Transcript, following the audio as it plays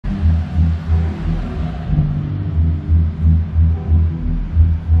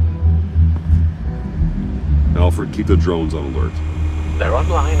Keep the drones on alert. They're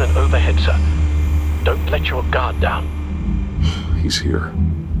online and overhead, sir. Don't let your guard down. He's here.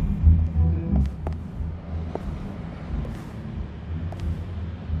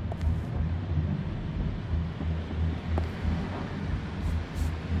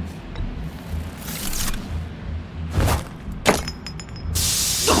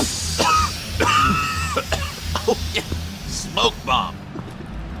 Oh, yeah. Smoke bomb.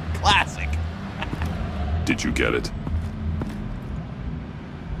 Classic. Did you get it?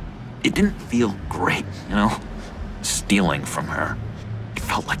 It didn't feel great, you know? Stealing from her. It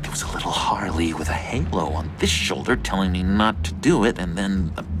felt like there was a little Harley with a halo on this shoulder telling me not to do it, and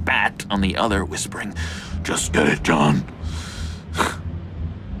then a bat on the other whispering, "Just get it, John."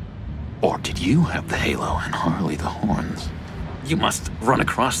 Or did you have the halo and Harley the horns? You must run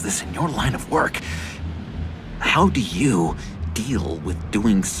across this in your line of work. How do you deal with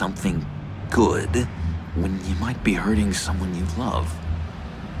doing something good when you might be hurting someone you love?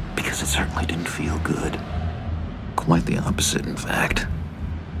 Because it certainly didn't feel good. Quite the opposite, in fact.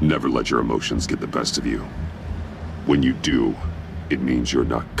 Never let your emotions get the best of you. When you do, it means you're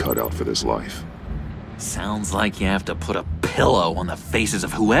not cut out for this life. Sounds like you have to put a pillow on the faces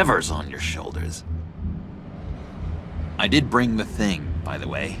of whoever's on your shoulders. I did bring the thing, by the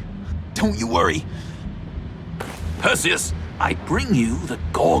way. Don't you worry. Perseus, I bring you the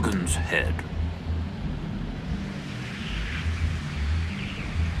Gorgon's head.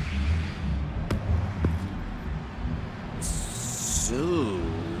 So,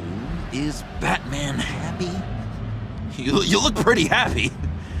 is Batman happy? You look pretty happy.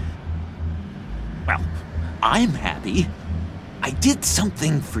 Well, I'm happy. I did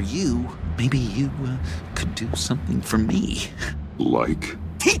something for you. Maybe you could do something for me. Like?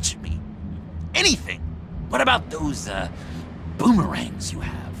 Teach me. Anything. What about those boomerangs you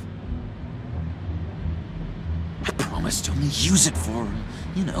have? I promise to only use it for,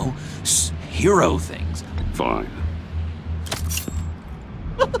 you know, hero things. Fine.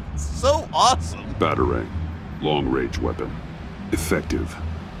 So awesome. Batarang. Long-range weapon. Effective.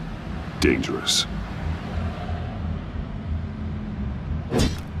 Dangerous.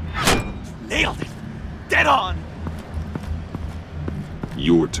 Nailed it. Dead on.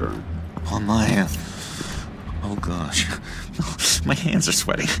 Your turn. On my... Oh gosh. My hands are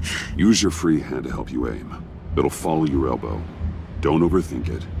sweating. Use your free hand to help you aim. It'll follow your elbow. Don't overthink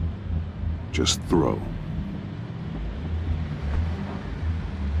it. Just throw.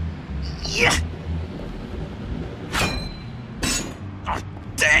 Yeah. Oh,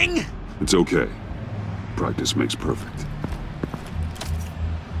 dang. It's okay. Practice makes perfect.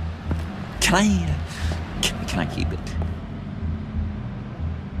 Can I keep it?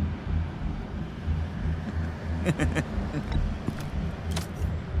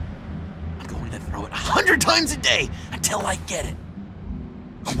 I'm going to throw it 100 times a day until I get it.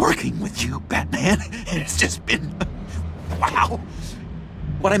 Working with you, Batman, it's just been... wow.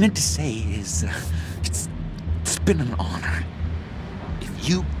 What I meant to say is, it's been an honor. If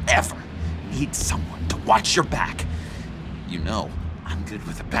you ever need someone to watch your back, you know I'm good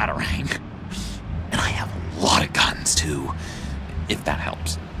with a batarang. And I have a lot of guns, too, if that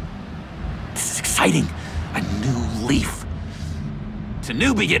helps. This is exciting. A new leaf. To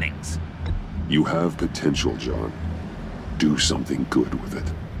new beginnings. You have potential, John. Do something good with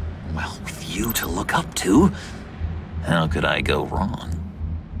it. Well, with you to look up to, how could I go wrong?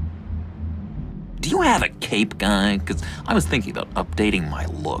 Do you have a cape, guy? Because I was thinking about updating my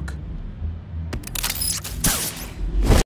look.